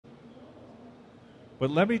But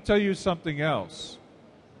let me tell you something else.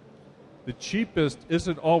 The cheapest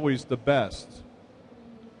isn't always the best.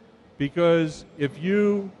 Because if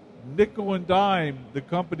you nickel and dime the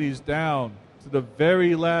companies down to the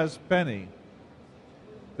very last penny,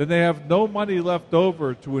 then they have no money left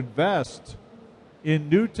over to invest in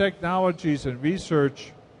new technologies and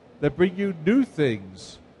research that bring you new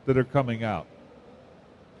things that are coming out.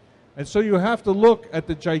 And so you have to look at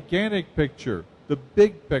the gigantic picture, the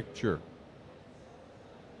big picture.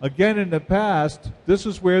 Again, in the past, this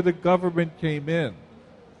is where the government came in.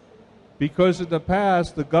 Because in the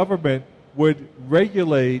past, the government would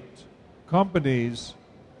regulate companies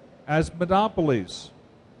as monopolies.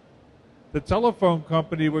 The telephone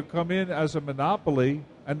company would come in as a monopoly,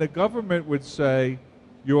 and the government would say,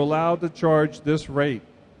 you're allowed to charge this rate.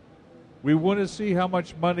 We want to see how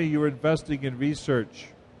much money you're investing in research.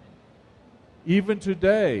 Even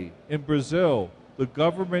today, in Brazil, the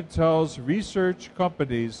government tells research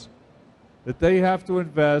companies that they have to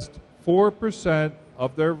invest 4%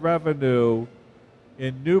 of their revenue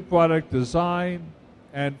in new product design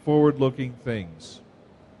and forward-looking things.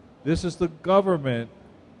 This is the government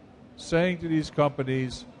saying to these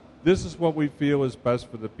companies, this is what we feel is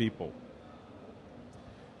best for the people.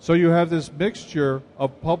 So you have this mixture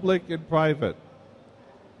of public and private.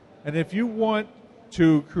 And if you want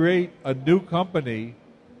to create a new company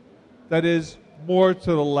that is more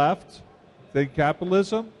to the left than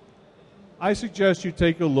capitalism, I suggest you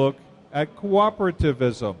take a look at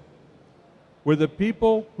cooperativism, where the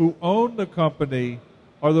people who own the company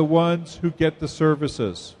are the ones who get the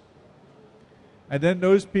services. And then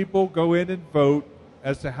those people go in and vote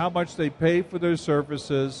as to how much they pay for their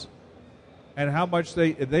services and how much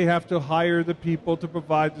they have to hire the people to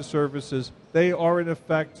provide the services. They are, in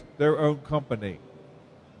effect, their own company.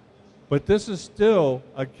 But this is still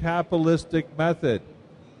a capitalistic method.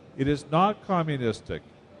 It is not communistic.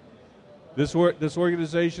 This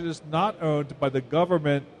organization is not owned by the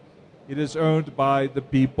government. It is owned by the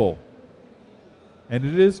people. And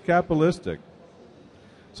it is capitalistic.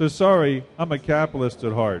 So sorry, I'm a capitalist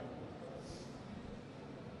at heart.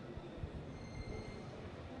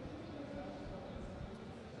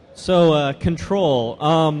 So, control.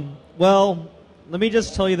 Well, let me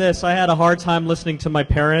just tell you this. I had a hard time listening to my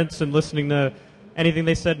parents and listening to anything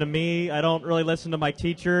they said to me. I don't really listen to my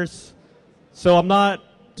teachers. So I'm not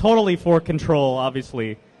totally for control,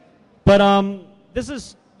 obviously. But this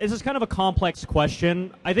is kind of a complex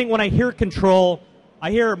question. I think when I hear control,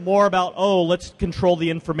 I hear more about, oh, let's control the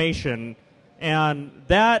information. And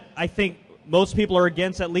that, I think, most people are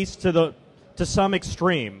against, at least to some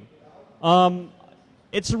extreme.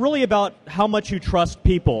 It's really about how much you trust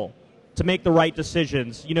people to make the right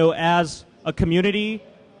decisions. You know, as a community,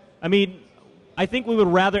 I mean, I think we would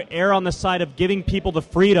rather err on the side of giving people the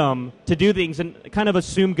freedom to do things and kind of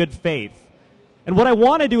assume good faith. And what I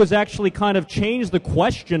want to do is actually kind of change the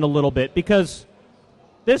question a little bit, because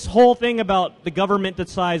this whole thing about the government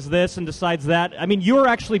decides this and decides that, I mean, you're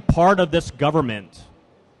actually part of this government.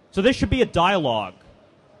 So this should be a dialogue.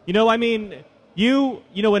 You know, I mean, you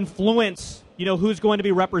influence, who's going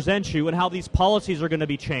to represent you and how these policies are going to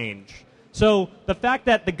be changed. So the fact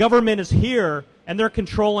that the government is here and they're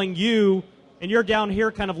controlling you and you're down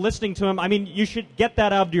here kind of listening to them, I mean, you should get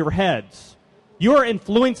that out of your heads. You are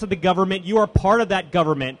influencing the government, you are part of that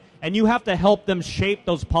government, and you have to help them shape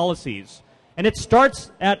those policies. And it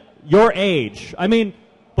starts at your age. I mean,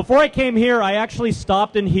 before I came here, I actually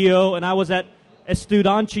stopped in Rio and I was at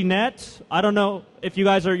Estudantinet. I don't know if you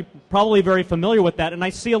guys are probably very familiar with that. And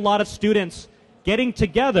I see a lot of students getting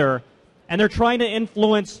together and they're trying to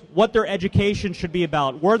influence what their education should be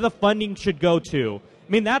about, where the funding should go to.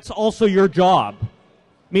 I mean, that's also your job. I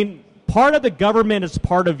mean, part of the government is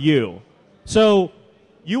part of you. So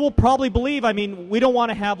you will probably believe, I mean, we don't want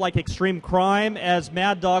to have like extreme crime, as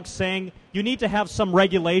Mad Dog's saying. You need to have some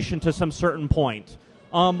regulation to some certain point.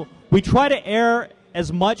 We try to err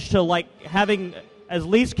as much to like having as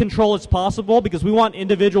least control as possible because we want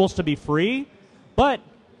individuals to be free. But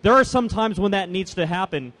there are some times when that needs to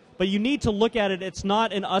happen. But you need to look at it, it's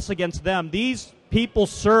not an us against them. These people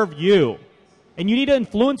serve you. And you need to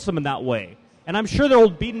influence them in that way. And I'm sure there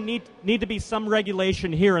will need to be some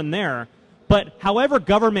regulation here and there. But however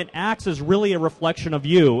government acts is really a reflection of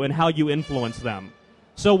you and how you influence them.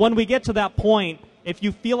 So when we get to that point, if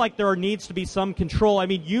you feel like there needs to be some control, I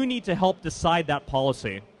mean, you need to help decide that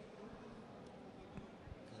policy.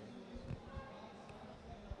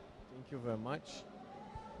 Thank you very much.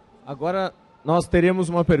 Agora nós teremos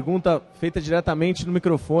uma pergunta feita diretamente no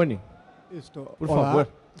microfone. Por favor.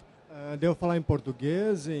 Devo falar em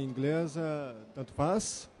português, em inglês, tanto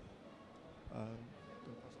faz?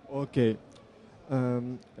 Ok.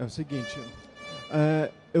 É o seguinte,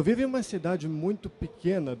 eu vivo em uma cidade muito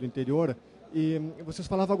pequena do interior e vocês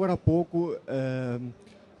falavam agora há pouco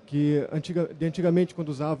que antigamente quando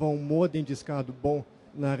usavam um modem de escada, bom,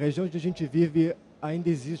 na região onde a gente vive ainda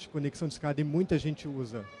existe conexão de escada e muita gente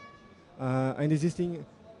usa. Ainda existem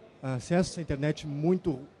acessos à internet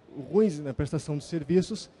muito ruins na prestação de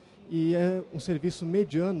serviços e é um serviço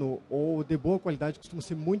mediano ou de boa qualidade costuma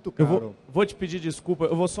ser muito caro. Eu vou te pedir desculpa,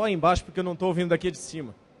 eu vou só aí embaixo porque eu não estou ouvindo daqui de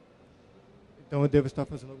cima. Então eu devo estar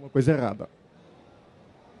fazendo alguma coisa errada.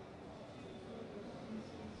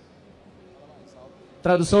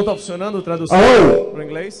 Tradução está funcionando? Tradução para o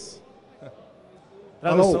inglês?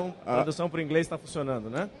 Tradução para o inglês está funcionando,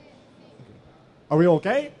 né? Are we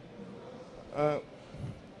okay?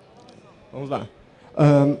 Vamos lá.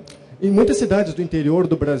 Em muitas cidades do interior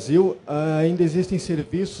do Brasil, ainda existem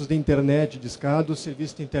serviços de internet discado,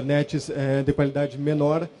 serviços de internet de qualidade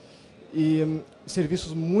menor e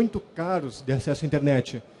serviços muito caros de acesso à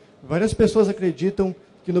internet. Várias pessoas acreditam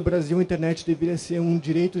que no Brasil a internet deveria ser um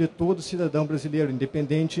direito de todo cidadão brasileiro,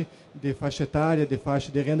 independente de faixa etária, de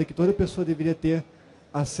faixa de renda, que toda pessoa deveria ter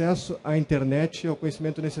acesso à internet e ao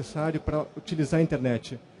conhecimento necessário para utilizar a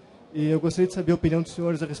internet. E eu gostaria de saber a opinião dos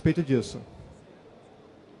senhores a respeito disso.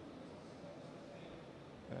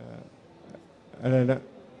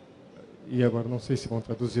 E agora não sei se vão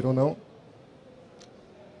traduzir ou não.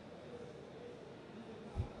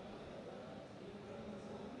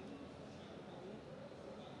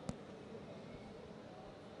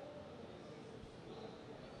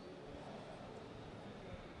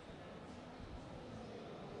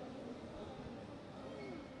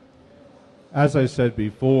 As I said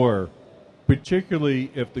before,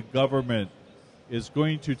 particularly if the government is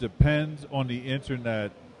going to depend on the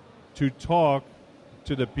internet to talk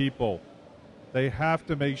to the people, they have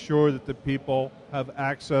to make sure that the people have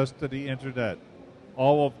access to the internet,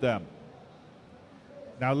 all of them.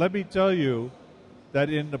 Now let me tell you that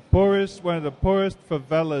in one of the poorest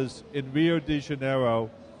favelas in Rio de Janeiro,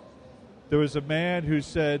 there was a man who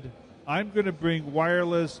said, I'm going to bring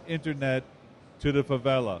wireless internet to the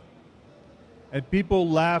favela. And people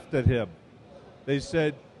laughed at him. They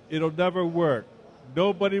said, it'll never work.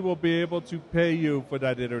 Nobody will be able to pay you for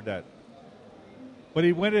that internet. But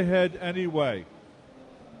he went ahead anyway.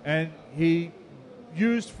 And he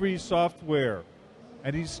used free software.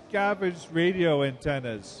 And he scavenged radio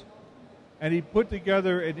antennas. And he put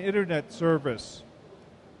together an internet service.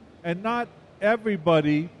 And not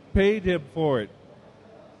everybody paid him for it.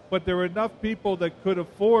 But there were enough people that could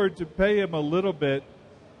afford to pay him a little bit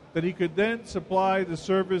that he could then supply the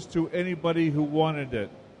service to anybody who wanted it.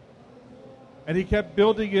 And he kept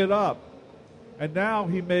building it up. And now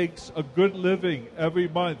he makes a good living every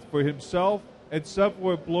month for himself and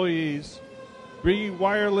several employees, bringing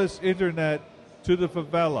wireless internet to the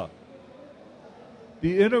favela.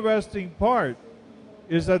 The interesting part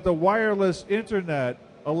is that the wireless internet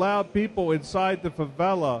allowed people inside the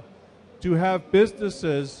favela to have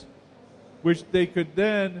businesses which they could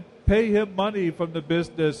then pay him money from the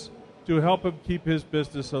business to help him keep his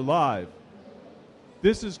business alive.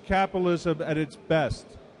 This is capitalism at its best,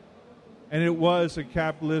 and it was a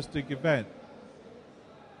capitalistic event.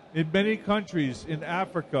 In many countries in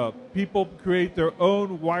Africa, people create their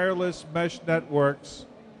own wireless mesh networks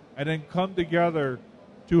and then come together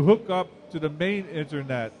to hook up to the main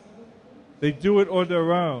internet. They do it on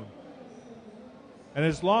their own. And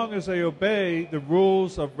as long as they obey the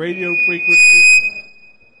rules of radio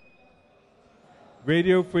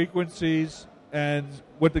frequencies and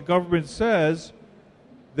what the government says,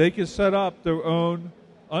 they can set up their own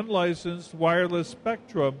unlicensed wireless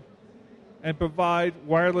spectrum and provide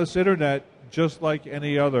wireless internet just like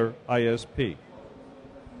any other ISP.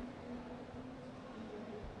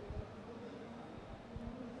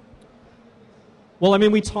 Well, I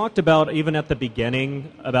mean, we talked about, even at the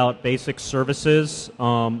beginning, about basic services,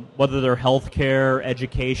 whether they're healthcare,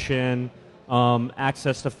 education,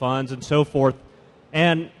 access to funds, and so forth.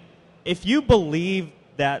 And if you believe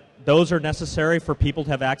that those are necessary for people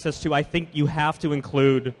to have access to, I think you have to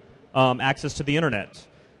include access to the internet.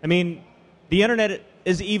 I mean, the internet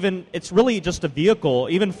is it's really just a vehicle,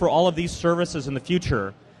 even for all of these services in the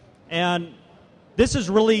future. And this is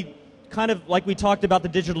really kind of like we talked about the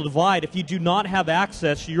digital divide. If you do not have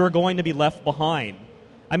access, you're going to be left behind.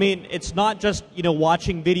 I mean, it's not just,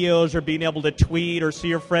 watching videos or being able to tweet or see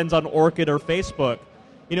your friends on Orchid or Facebook.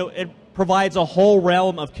 It provides a whole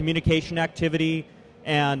realm of communication activity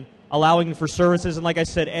and allowing for services. And like I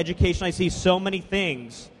said, education, I see so many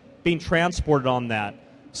things being transported on that.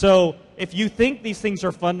 So if you think these things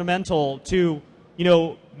are fundamental to,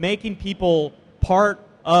 making people part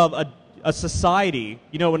of a society,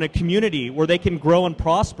 you know, in a community where they can grow and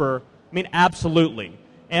prosper, I mean, absolutely.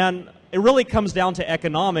 And it really comes down to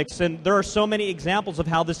economics, and there are so many examples of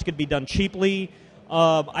how this could be done cheaply.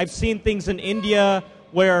 I've seen things in India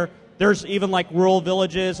where there's even like rural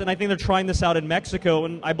villages, and I think they're trying this out in Mexico,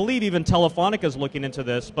 and I believe even Telefonica is looking into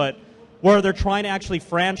this, but where they're trying to actually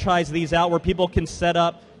franchise these out where people can set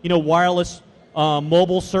up, you know, wireless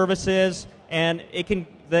mobile services, and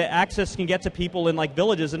the access can get to people in like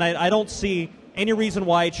villages, and I don't see any reason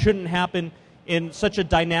why it shouldn't happen in such a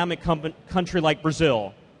dynamic country like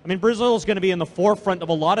Brazil. I mean, Brazil is going to be in the forefront of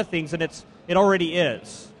a lot of things, and it already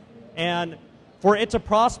is. And for it to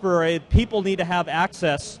prosper, people need to have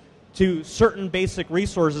access to certain basic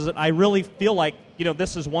resources, and I really feel like, you know,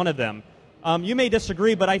 this is one of them. You may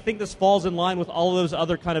disagree, but I think this falls in line with all of those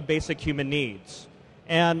other kind of basic human needs.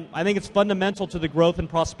 And I think it's fundamental to the growth and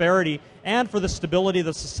prosperity and for the stability of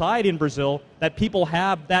the society in Brazil that people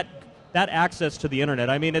have that access to the internet.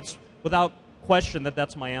 I mean, it's without question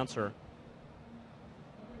that's my answer.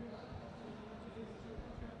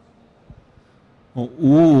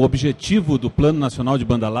 O objetivo do Plano Nacional de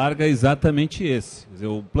Banda Larga é exatamente esse. Quer dizer,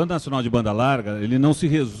 o Plano Nacional de Banda Larga, ele não se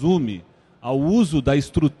resume ao uso da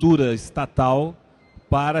estrutura estatal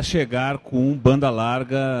para chegar com banda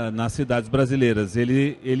larga nas cidades brasileiras.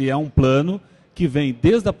 Ele é um plano que vem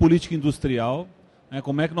desde a política industrial, né,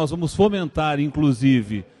 como é que nós vamos fomentar,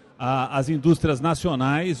 inclusive, as indústrias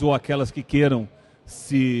nacionais ou aquelas que queiram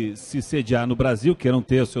se sediar no Brasil, queiram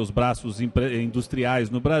ter os seus braços industriais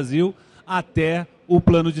no Brasil, até o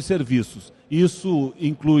plano de serviços. Isso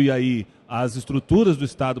inclui aí as estruturas do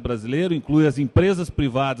Estado brasileiro, inclui as empresas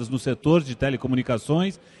privadas no setor de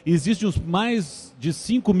telecomunicações. Existem mais de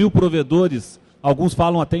 5 mil provedores, alguns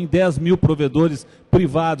falam até em 10 mil provedores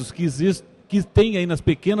privados que tem aí nas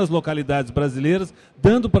pequenas localidades brasileiras,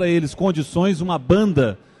 dando para eles condições, uma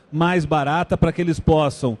banda mais barata para que eles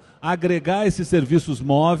possam agregar esses serviços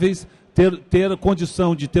móveis, ter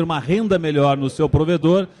condição de ter uma renda melhor no seu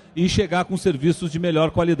provedor e chegar com serviços de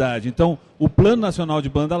melhor qualidade. Então, o Plano Nacional de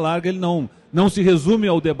Banda Larga, ele não se resume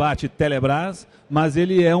ao debate Telebrás, mas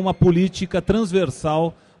ele é uma política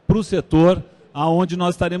transversal para o setor, aonde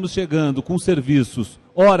nós estaremos chegando com serviços,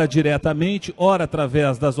 ora diretamente, ora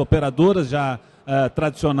através das operadoras já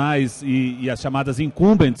tradicionais e as chamadas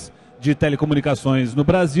incumbents de telecomunicações no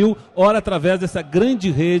Brasil, ora através dessa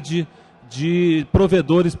grande rede de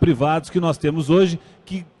provedores privados que nós temos hoje,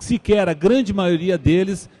 que sequer a grande maioria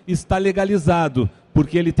deles está legalizado,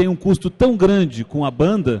 porque ele tem um custo tão grande com a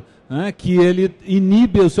banda, né, que ele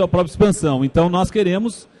inibe a sua própria expansão. Então nós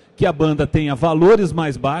queremos que a banda tenha valores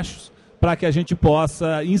mais baixos para que a gente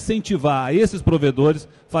possa incentivar esses provedores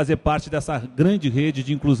a fazer parte dessa grande rede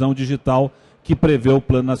de inclusão digital que prevê o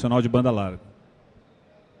Plano Nacional de Banda Larga.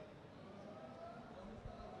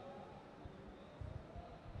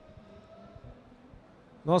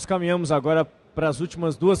 Nós caminhamos agora para as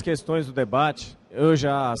últimas duas questões do debate. Eu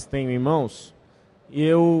já as tenho em mãos e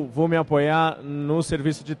eu vou me apoiar no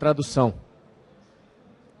serviço de tradução.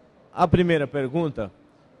 A primeira pergunta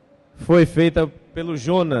foi feita pelo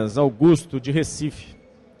Jonas Augusto, de Recife.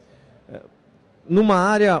 Numa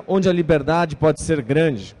área onde a liberdade pode ser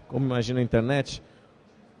grande, como imagina a internet,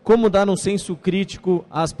 como dar um senso crítico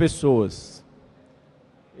às pessoas?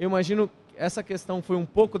 Eu imagino essa questão foi um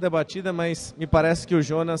pouco debatida, mas me parece que o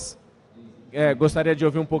Jonas gostaria de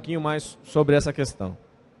ouvir um pouquinho mais sobre essa questão.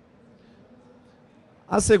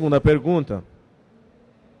 A segunda pergunta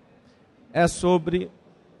é sobre...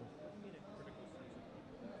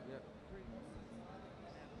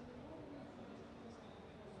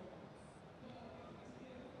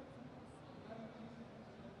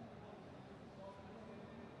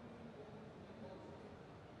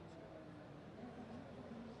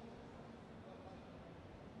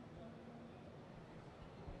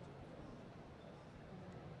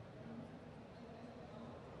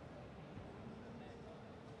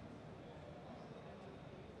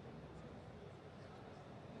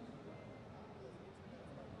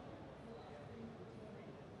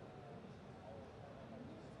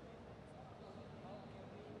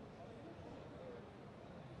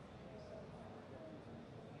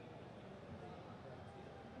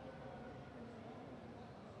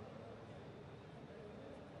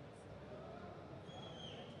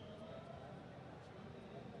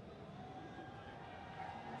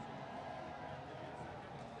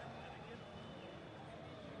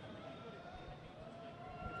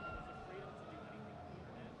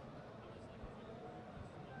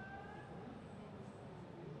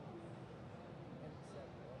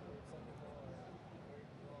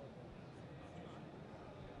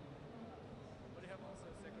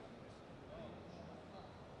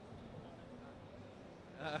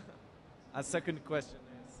 A second question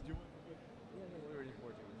is...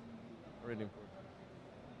 Really important.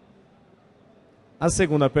 A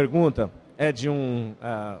segunda pergunta é de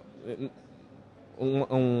uma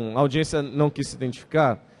audiência não quis se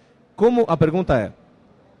identificar. A pergunta é: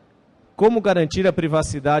 como garantir a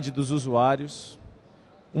privacidade dos usuários,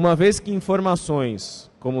 uma vez que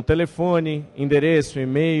informações como telefone, endereço,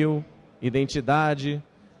 e-mail, identidade,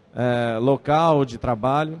 local de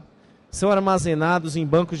trabalho, são armazenados em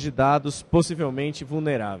bancos de dados possivelmente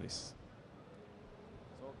vulneráveis?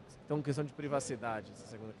 Então, questão de privacidade, essa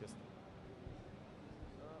segunda questão.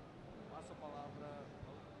 Passo a palavra.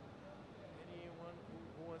 Anyone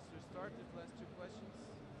who wants to start the last two questions?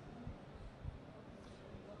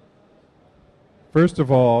 First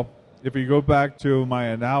of all, if you go back to my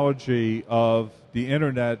analogy of the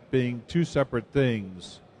internet being two separate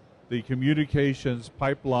things, the communications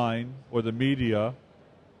pipeline or the media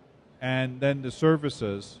and then the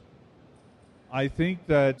services, I think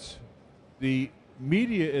that the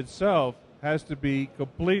media itself has to be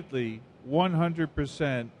completely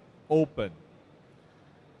 100% open.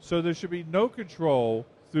 So there should be no control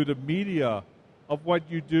through the media of what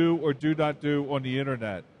you do or do not do on the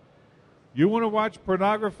internet. You want to watch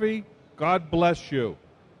pornography? God bless you.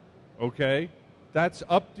 Okay? That's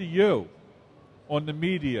up to you on the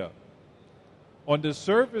media. On the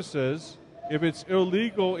services, if it's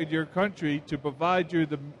illegal in your country to provide you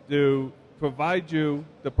the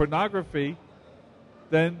pornography,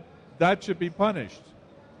 then that should be punished.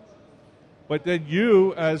 But then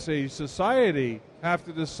you, as a society, have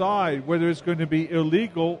to decide whether it's going to be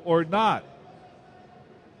illegal or not.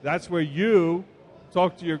 That's where you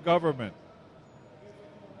talk to your government.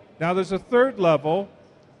 Now, there's a third level,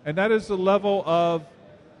 and that is the level of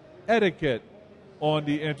etiquette on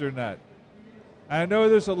the internet. I know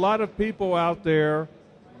there's a lot of people out there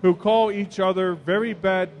who call each other very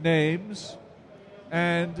bad names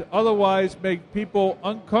and otherwise make people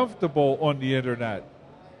uncomfortable on the internet.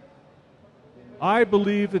 I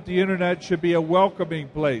believe that the internet should be a welcoming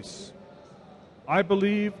place. I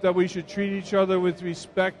believe that we should treat each other with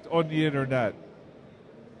respect on the internet.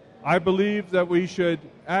 I believe that we should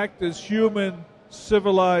act as human,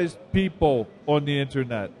 civilized people on the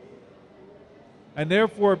internet. And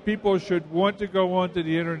therefore, people should want to go onto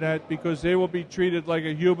the internet because they will be treated like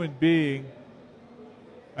a human being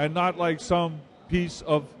and not like some piece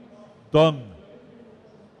of dung.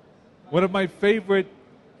 One of my favorite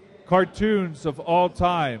cartoons of all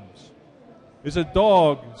times is a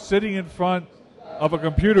dog sitting in front of a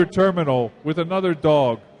computer terminal with another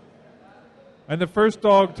dog. And the first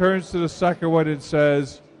dog turns to the second one and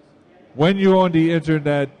says, "When you're on the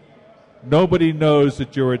internet, nobody knows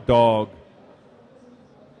that you're a dog.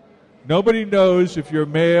 Nobody knows if you're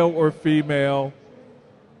male or female,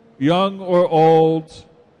 young or old,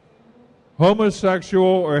 homosexual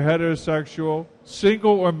or heterosexual,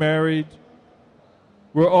 single or married.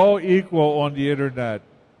 We're all equal on the internet."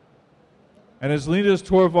 And as Linus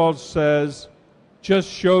Torvalds says, just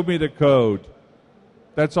show me the code.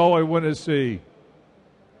 That's all I want to see.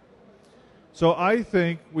 So I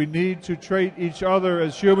think we need to treat each other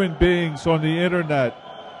as human beings on the internet.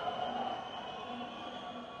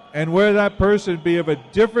 And where that person be of a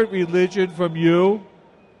different religion from you,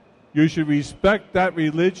 you should respect that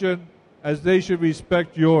religion as they should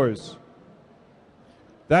respect yours.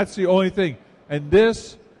 That's the only thing. And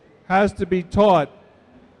this has to be taught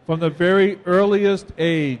from the very earliest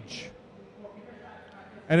age.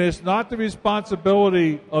 And it's not the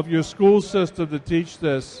responsibility of your school system to teach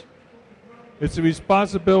this. It's the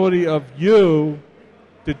responsibility of you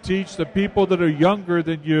to teach the people that are younger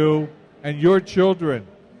than you and your children.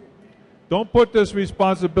 Don't put this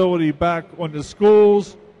responsibility back on the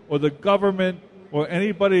schools or the government or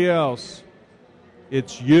anybody else.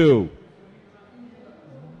 It's you.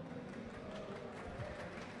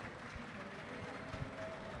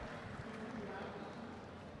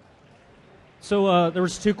 So there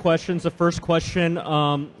was two questions. The first question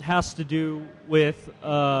has to do with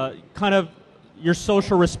kind of your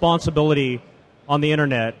social responsibility on the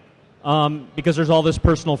internet because there's all this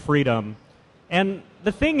personal freedom. And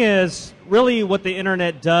the thing is, really what the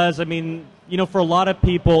internet does, I mean, you know, for a lot of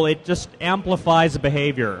people, it just amplifies the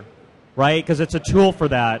behavior, right? Because it's a tool for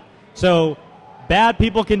that. So bad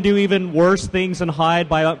people can do even worse things and hide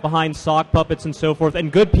behind sock puppets and so forth. And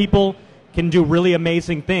good people can do really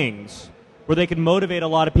amazing things where they can motivate a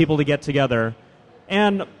lot of people to get together.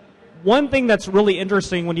 And one thing that's really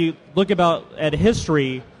interesting when you look at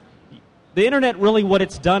history, the internet really what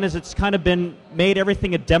it's done is it's kind of made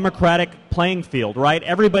everything a democratic playing field, right?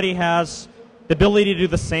 Everybody has the ability to do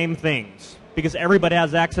the same things because everybody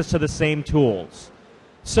has access to the same tools.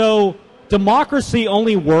 So democracy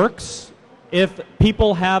only works if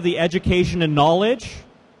people have the education and knowledge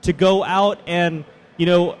to go out and, you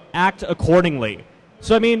know, act accordingly.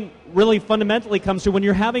 So I mean, really fundamentally comes to when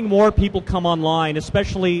you're having more people come online,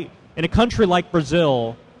 especially in a country like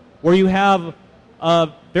Brazil, where you have a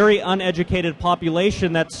very uneducated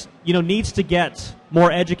population that's, you know, needs to get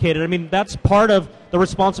more educated. I mean, that's part of the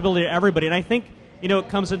responsibility of everybody. And I think, you know, it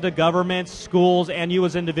comes into governments, schools, and you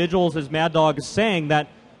as individuals, as Mad Dog is saying, that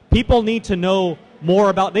people need to know more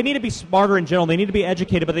about, they need to be smarter in general, they need to be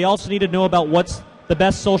educated, but they also need to know about what's the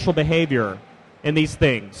best social behavior in these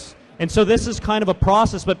things. And so this is kind of a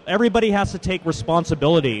process, but everybody has to take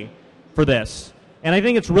responsibility for this. And I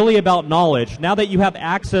think it's really about knowledge. Now that you have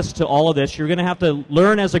access to all of this, you're going to have to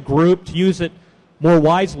learn as a group to use it more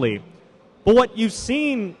wisely. But what you've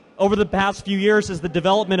seen over the past few years is the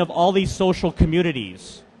development of all these social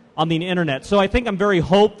communities on the internet. So I think I'm very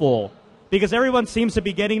hopeful because everyone seems to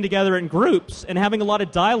be getting together in groups and having a lot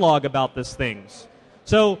of dialogue about these things.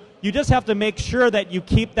 So you just have to make sure that you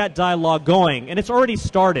keep that dialogue going, and it's already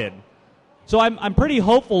started. So I'm pretty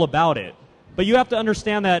hopeful about it. But you have to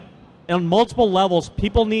understand that on multiple levels,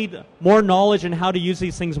 people need more knowledge in how to use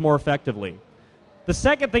these things more effectively. The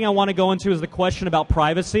second thing I want to go into is the question about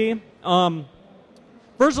privacy.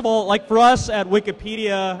 First of all, like for us at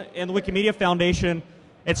Wikipedia and the Wikimedia Foundation,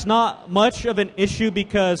 it's not much of an issue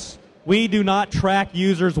because we do not track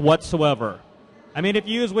users whatsoever. I mean, if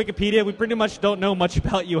you use Wikipedia, we pretty much don't know much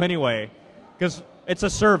about you anyway, because it's a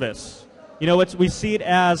service. You know, we see it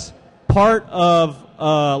as part of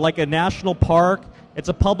like a national park. It's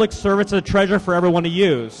a public service, a treasure for everyone to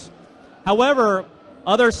use. However,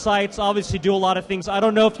 other sites obviously do a lot of things. I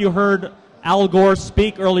don't know if you heard Al Gore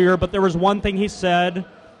speak earlier, but there was one thing he said,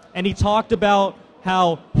 and he talked about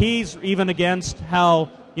how he's even against how,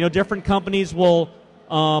 you know, different companies will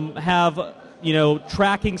have, you know,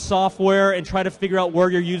 tracking software and try to figure out where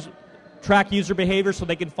your track user behavior so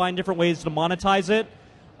they can find different ways to monetize it.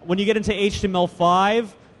 When you get into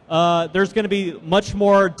HTML5, there's going to be much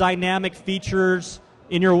more dynamic features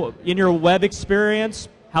in your web experience.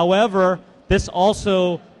 However, this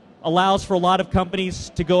also allows for a lot of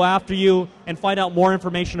companies to go after you and find out more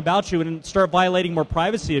information about you and start violating more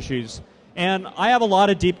privacy issues. And I have a lot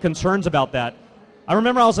of deep concerns about that. I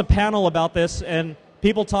remember I was a panel about this, and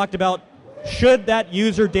people talked about, should that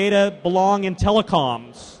user data belong in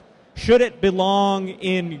telecoms? Should it belong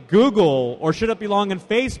in Google, or should it belong in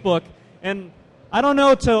Facebook? And I don't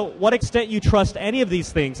know to what extent you trust any of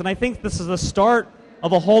these things, and I think this is the start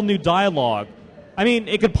of a whole new dialogue. I mean,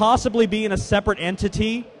 it could possibly be in a separate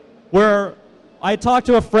entity where I talked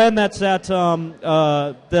to a friend that's at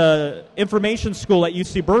the information school at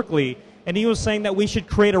UC Berkeley, and he was saying that we should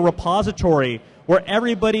create a repository where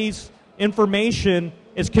everybody's information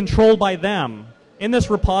is controlled by them. In this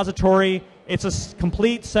repository, it's a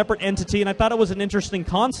complete separate entity, and I thought it was an interesting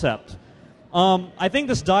concept. I think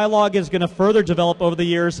this dialogue is going to further develop over the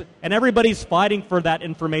years, and everybody's fighting for that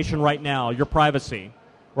information right now, your privacy,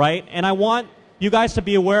 right? And I want you guys to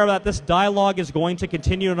be aware that this dialogue is going to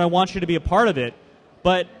continue, and I want you to be a part of it.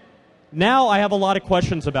 But now I have a lot of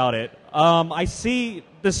questions about it. I see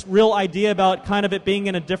this real idea about kind of it being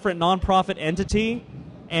in a different nonprofit entity,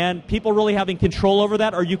 and people really having control over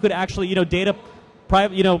that, or you could actually, you know, data,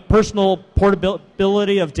 private, you know, personal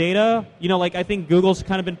portability of data. You know, like I think Google's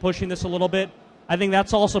kind of been pushing this a little bit. I think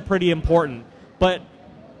that's also pretty important. But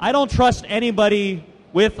I don't trust anybody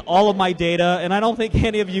with all of my data, and I don't think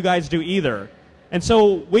any of you guys do either. And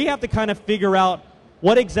so we have to kind of figure out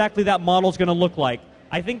what exactly that model is going to look like.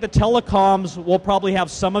 I think the telecoms will probably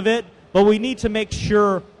have some of it, but we need to make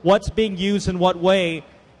sure what's being used in what way,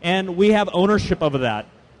 and we have ownership over that.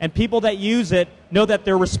 And people that use it know that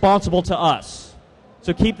they're responsible to us.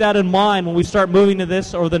 So keep that in mind when we start moving to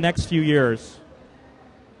this over the next few years.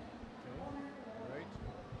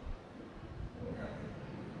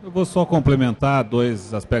 Eu vou só complementar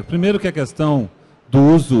dois aspectos. Primeiro que a questão do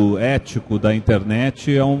uso ético da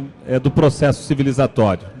internet é do processo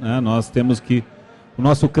civilizatório, né? Nós temos que, o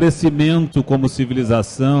nosso crescimento como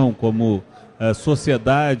civilização, como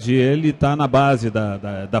sociedade, ele está na base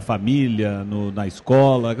da família, na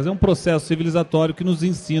escola. Quer dizer, é um processo civilizatório que nos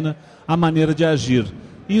ensina a maneira de agir.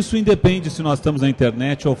 Isso independe se nós estamos na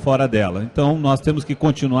internet ou fora dela. Então, nós temos que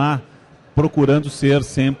continuar procurando ser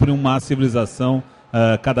sempre uma civilização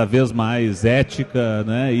cada vez mais ética,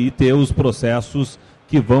 né, e ter os processos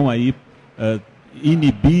que vão aí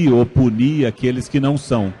inibir ou punir aqueles que não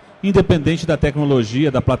são, independente da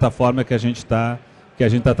tecnologia, da plataforma que a gente está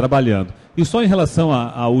trabalhando. E só em relação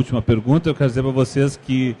à última pergunta, eu quero dizer para vocês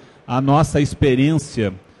que a nossa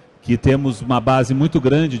experiência que temos uma base muito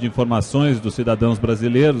grande de informações dos cidadãos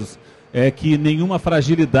brasileiros, é que nenhuma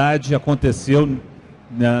fragilidade aconteceu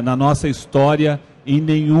na nossa história em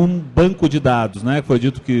nenhum banco de dados, né? Foi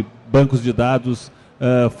dito que bancos de dados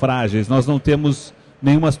frágeis. Nós não temos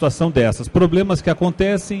nenhuma situação dessas. Problemas que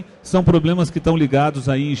acontecem são problemas que estão ligados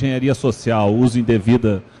à engenharia social, uso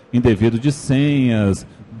indevido de senhas,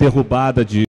 derrubada de